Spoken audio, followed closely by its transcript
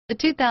The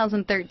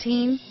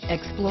 2013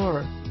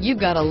 Explorer. You've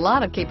got a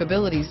lot of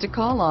capabilities to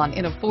call on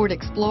in a Ford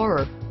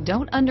Explorer.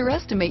 Don't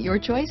underestimate your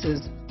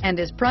choices, and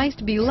is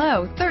priced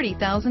below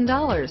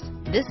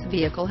 $30,000. This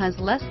vehicle has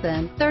less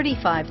than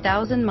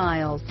 35,000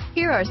 miles.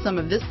 Here are some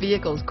of this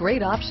vehicle's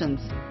great options: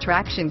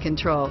 traction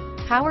control,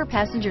 power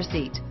passenger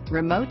seat,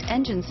 remote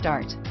engine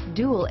start,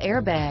 dual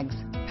airbags,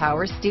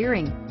 power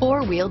steering,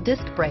 four-wheel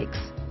disc brakes,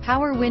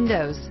 power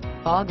windows,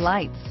 fog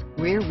lights,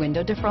 rear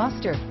window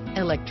defroster,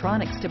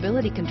 electronic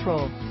stability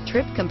control,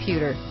 trip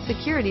computer,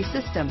 security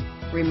system,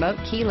 remote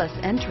keyless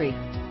entry,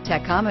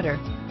 tachometer,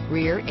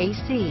 rear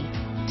AC,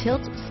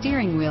 tilt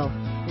steering wheel,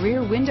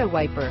 rear window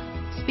wiper,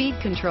 speed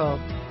control,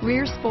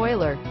 rear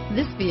spoiler.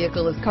 This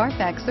vehicle is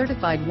Carfax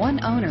certified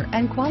one owner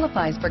and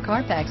qualifies for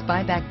Carfax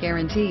buyback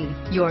guarantee.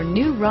 Your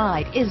new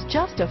ride is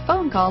just a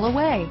phone call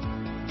away.